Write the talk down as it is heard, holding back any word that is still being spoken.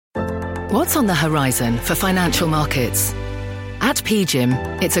What's on the horizon for financial markets? At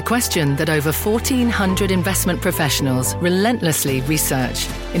PGIM, it's a question that over 1,400 investment professionals relentlessly research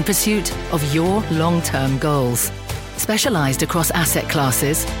in pursuit of your long-term goals. Specialized across asset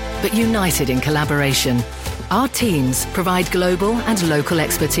classes, but united in collaboration, our teams provide global and local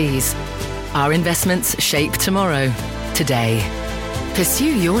expertise. Our investments shape tomorrow, today.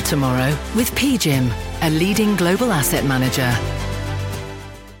 Pursue your tomorrow with PGIM, a leading global asset manager.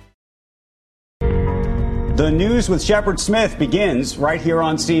 The News with Shepard Smith begins right here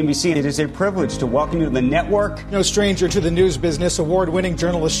on CNBC. It is a privilege to welcome you to the network. No stranger to the news business, award-winning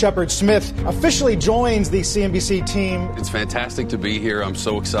journalist Shepard Smith officially joins the CNBC team. It's fantastic to be here. I'm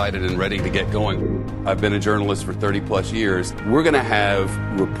so excited and ready to get going. I've been a journalist for 30 plus years. We're going to have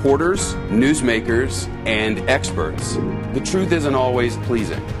reporters, newsmakers, and experts. The truth isn't always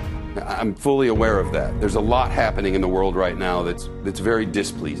pleasing. I'm fully aware of that. There's a lot happening in the world right now that's very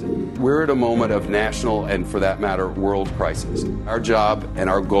displeasing. We're at a moment of national and, for that matter, world crisis. Our job and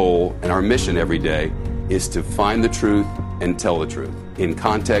our goal and our mission every day is to find the truth and tell the truth in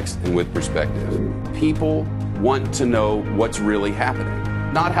context and with perspective. People want to know what's really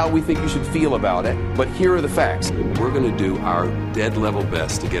happening. Not how we think you should feel about it, but here are the facts. We're going to do our dead level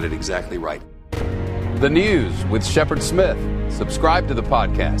best to get it exactly right. The News with Shepard Smith. Subscribe to the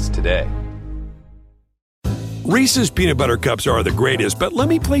podcast today. Reese's peanut butter cups are the greatest, but let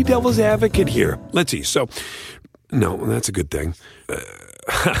me play devil's advocate here. Let's see. So, no, that's a good thing.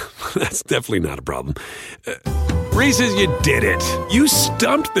 That's definitely not a problem. Reese's, you did it. You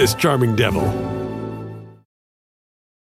stumped this charming devil.